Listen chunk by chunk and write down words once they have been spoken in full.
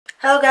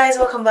Hello guys,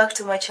 welcome back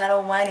to my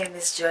channel. My name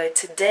is Joy.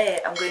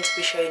 Today I'm going to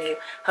be showing you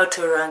how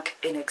to rank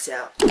in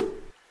Excel.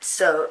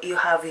 So you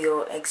have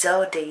your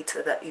Excel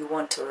data that you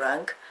want to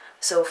rank.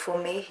 So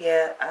for me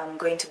here, I'm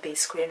going to be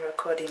screen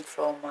recording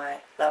from my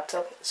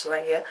laptop. It's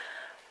right here.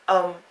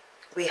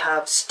 We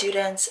have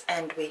students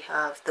and we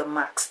have the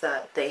marks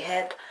that they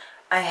had.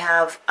 I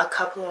have a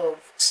couple of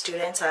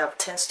students. I have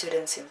 10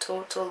 students in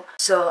total.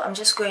 So I'm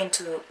just going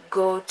to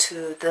go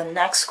to the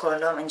next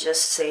column and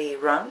just say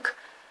rank.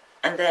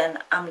 And then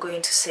I'm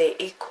going to say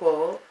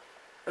equal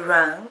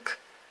rank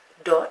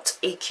dot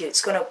EQ.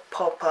 It's going to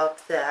pop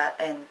up there,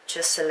 and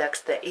just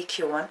select the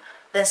EQ one.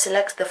 Then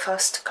select the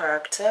first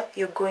character.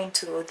 You're going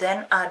to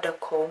then add a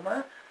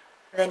comma.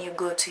 Then you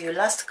go to your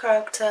last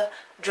character,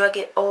 drag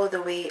it all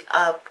the way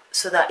up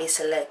so that it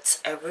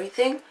selects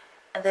everything.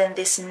 And then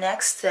this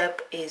next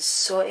step is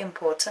so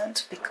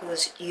important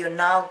because you're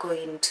now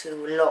going to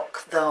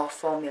lock the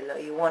formula.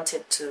 You want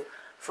it to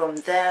from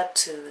there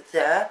to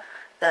there.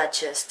 That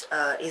just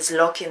is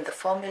locking the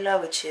formula,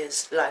 which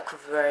is like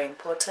very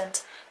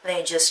important. Then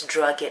you just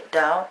drag it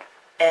down,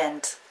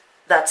 and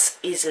that's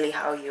easily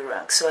how you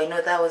rank. So I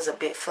know that was a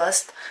bit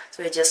fast,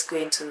 so we're just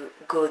going to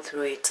go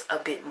through it a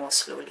bit more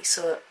slowly.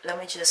 So let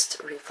me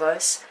just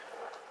reverse,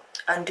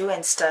 undo,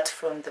 and start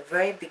from the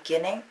very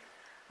beginning.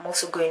 I'm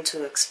also going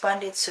to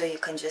expand it so you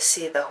can just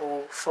see the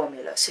whole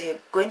formula. So you're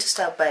going to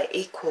start by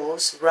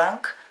equals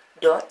rank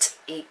dot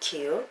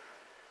EQ,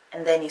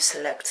 and then you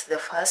select the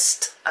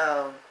first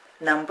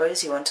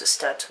numbers you want to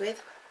start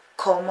with,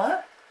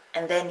 comma,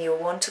 and then you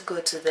want to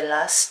go to the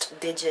last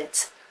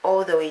digit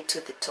all the way to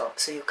the top.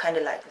 So you kind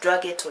of like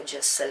drag it or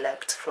just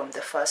select from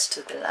the first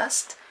to the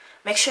last.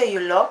 Make sure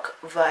you lock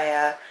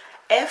via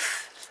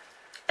Fn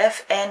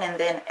and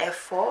then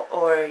F4,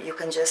 or you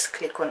can just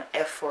click on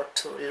F4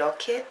 to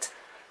lock it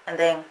and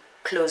then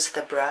close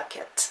the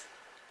bracket.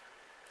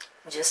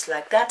 Just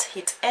like that,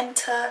 hit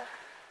enter,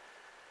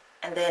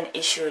 and then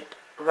it should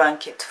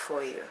rank it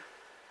for you.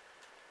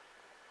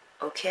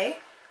 Okay,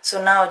 so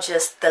now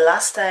just the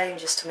last time,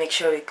 just to make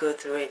sure you go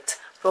through it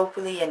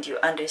properly and you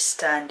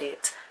understand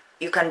it.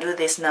 You can do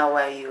this now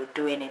while you're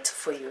doing it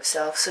for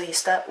yourself. So you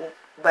start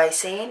by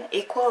saying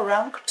equal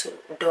rank to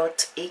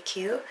dot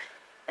EQ,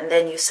 and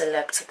then you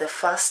select the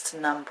first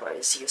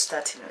numbers. You're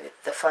starting with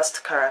the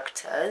first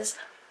characters,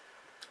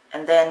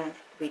 and then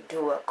we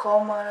do a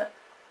comma,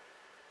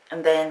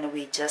 and then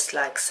we just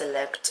like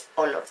select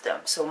all of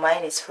them. So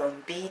mine is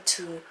from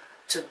B2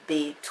 to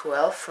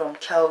B12, from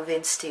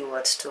Kelvin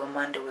Stewart to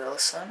Amanda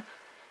Wilson.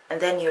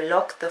 And then you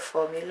lock the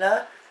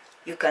formula.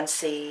 You can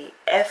say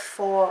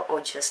F4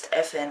 or just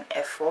Fn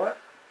F4.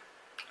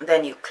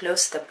 Then you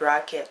close the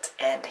bracket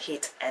and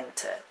hit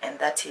enter, and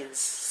that is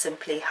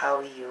simply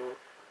how you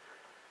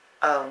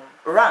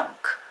rank.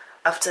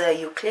 After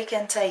you click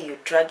enter, you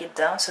drag it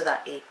down so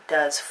that it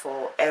does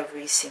for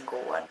every single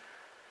one.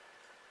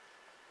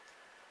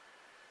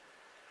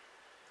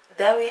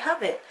 There we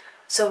have it.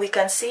 So we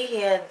can see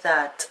here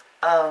that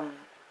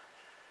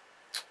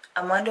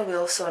Amanda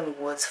Wilson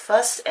was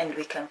first, and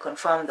we can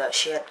confirm that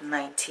she had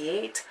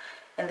 98,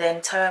 and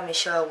then Tara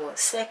Michelle was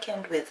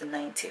second with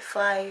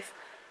 95,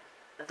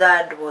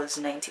 third was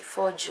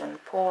 94, John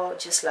Paul,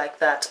 just like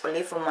that.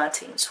 Oliver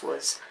Martins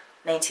was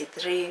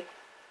 93,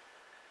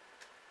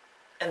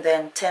 and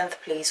then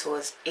 10th place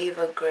was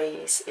Ava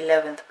Grace,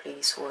 11th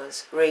place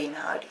was Rain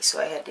Hardy. So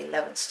I had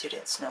 11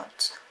 students,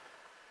 not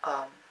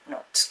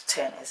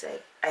 10 as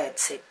I had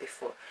said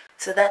before.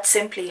 So that's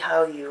simply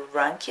how you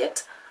rank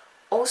it.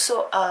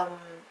 Also,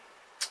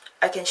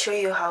 I can show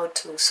you how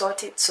to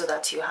sort it so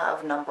that you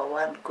have number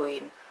 1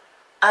 going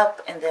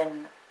up and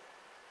then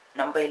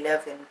number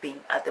 11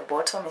 being at the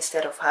bottom,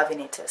 instead of having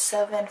it as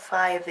 7,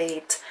 5,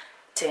 8,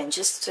 10,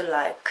 just to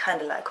like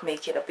kind of like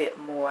make it a bit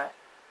more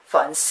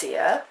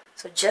fancier.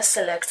 So just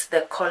select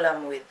the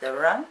column with the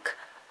rank,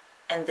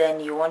 and then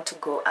you want to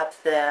go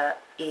up there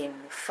in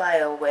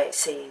file where it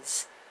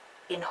says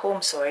in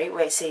home,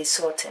 where it says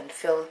sort and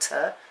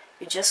filter.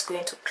 You're just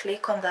going to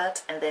click on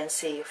that and then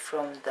say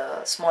from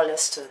the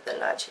smallest to the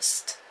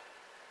largest.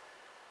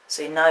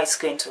 So now it's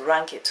going to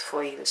rank it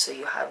for you, so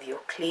you have your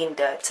clean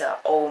data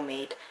all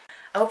made.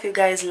 I hope you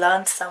guys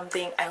learned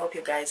something. I hope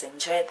you guys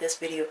enjoyed this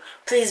video.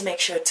 Please make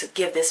sure to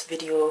give this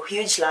video a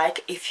huge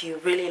like if you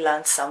really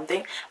learned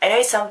something. I know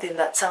it's something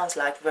that sounds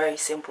like very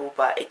simple,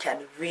 but it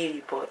can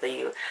really bother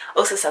you.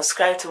 Also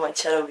subscribe to my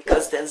channel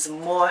because there's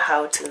more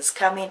how-tos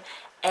coming,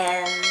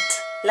 and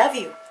love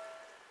you.